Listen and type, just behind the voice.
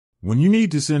When you need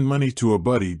to send money to a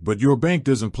buddy but your bank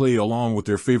doesn't play along with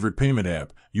their favorite payment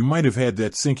app, you might have had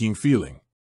that sinking feeling.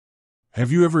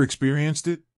 Have you ever experienced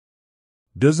it?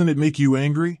 Doesn't it make you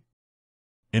angry?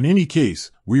 In any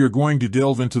case, we are going to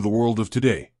delve into the world of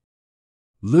today.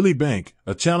 Lili Bank,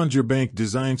 a challenger bank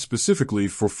designed specifically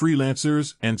for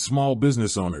freelancers and small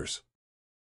business owners.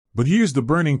 But here's the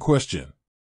burning question.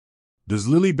 Does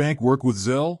Lili Bank work with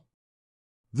Zelle?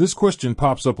 This question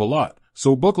pops up a lot,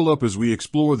 so buckle up as we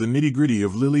explore the nitty-gritty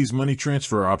of Lili's money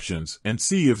transfer options and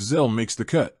see if Zelle makes the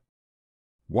cut.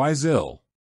 Why Zelle?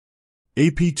 A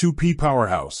P2P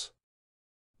powerhouse.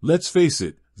 Let's face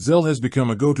it, Zelle has become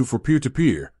a go-to for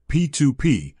peer-to-peer,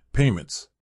 P2P, payments.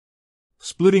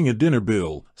 Splitting a dinner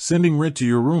bill, sending rent to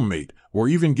your roommate, or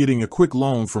even getting a quick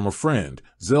loan from a friend,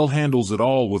 Zelle handles it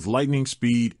all with lightning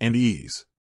speed and ease.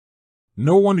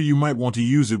 No wonder you might want to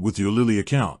use it with your Lili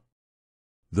account.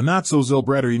 The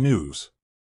not-so-Zelle-brattery news.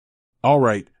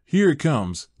 Alright, here it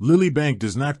comes. Lili Bank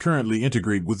does not currently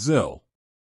integrate with Zelle.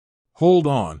 Hold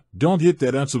on, don't hit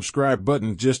that unsubscribe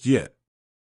button just yet.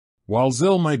 While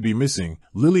Zelle might be missing,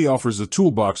 Lili offers a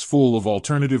toolbox full of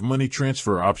alternative money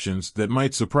transfer options that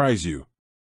might surprise you.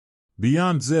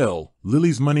 Beyond Zelle,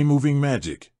 Lili's money-moving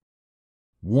magic.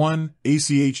 1.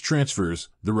 ACH transfers,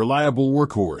 the reliable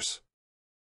workhorse.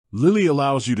 Lili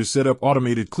allows you to set up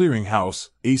automated clearinghouse,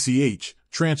 ACH,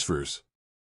 transfers.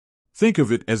 Think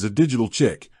of it as a digital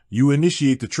check. You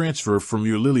initiate the transfer from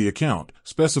your Lili account,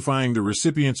 specifying the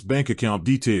recipient's bank account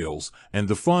details, and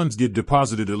the funds get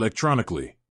deposited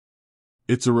electronically.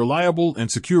 It's a reliable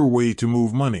and secure way to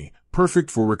move money,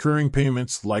 perfect for recurring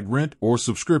payments like rent or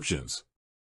subscriptions.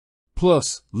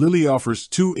 Plus, Lili offers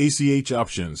 2 ACH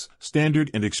options, Standard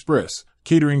and Express,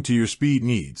 catering to your speed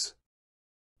needs.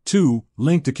 2.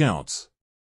 Linked accounts.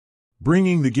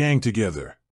 Bringing the gang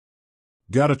together.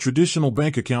 Got a traditional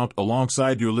bank account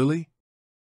alongside your Lili?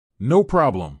 No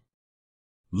problem.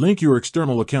 Link your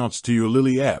external accounts to your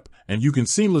Lili app, and you can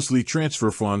seamlessly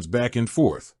transfer funds back and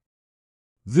forth.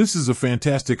 This is a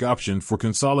fantastic option for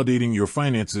consolidating your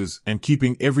finances and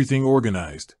keeping everything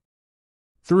organized.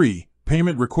 3.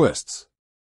 Payment requests.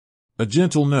 A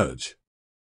gentle nudge.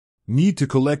 Need to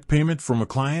collect payment from a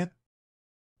client?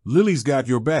 Lili's got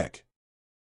your back.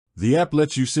 The app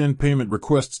lets you send payment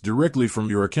requests directly from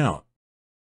your account.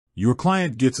 Your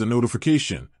client gets a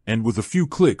notification, and with a few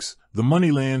clicks, the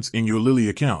money lands in your Lili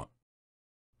account.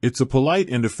 It's a polite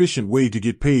and efficient way to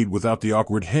get paid without the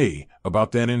awkward "hey"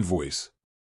 about that invoice.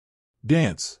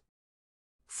 Dance.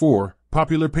 4.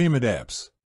 Popular payment apps.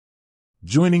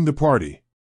 Joining the party.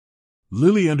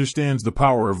 Lili understands the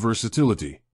power of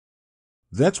versatility.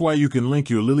 That's why you can link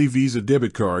your Lili Visa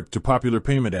debit card to popular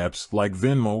payment apps like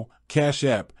Venmo, Cash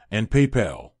App, and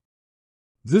PayPal.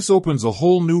 This opens a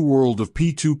whole new world of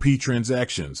P2P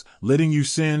transactions, letting you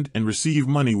send and receive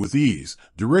money with ease,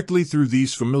 directly through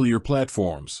these familiar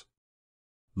platforms.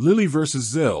 Lili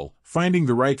versus Zelle, finding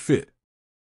the right fit.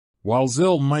 While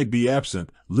Zelle might be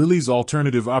absent, Lili's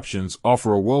alternative options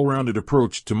offer a well-rounded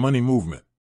approach to money movement.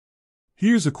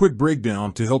 Here's a quick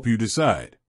breakdown to help you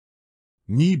decide.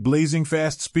 Need blazing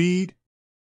fast speed?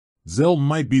 Zelle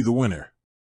might be the winner.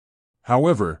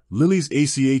 However, Lili's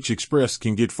ACH Express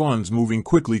can get funds moving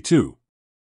quickly too.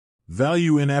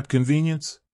 Value in-app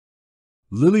convenience?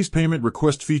 Lili's payment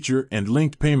request feature and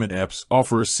linked payment apps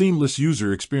offer a seamless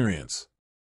user experience.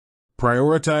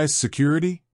 Prioritize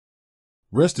security?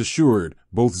 Rest assured,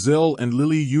 both Zelle and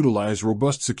Lili utilize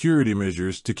robust security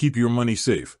measures to keep your money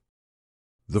safe.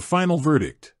 The final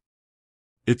verdict.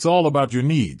 It's all about your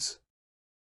needs.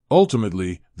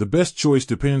 Ultimately, the best choice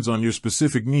depends on your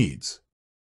specific needs.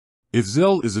 If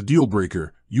Zelle is a deal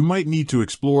breaker, you might need to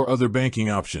explore other banking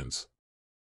options.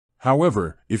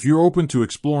 However, if you're open to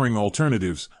exploring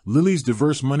alternatives, Lili's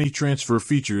diverse money transfer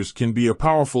features can be a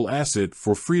powerful asset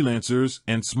for freelancers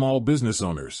and small business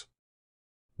owners.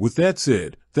 With that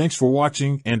said, thanks for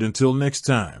watching, and until next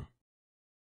time.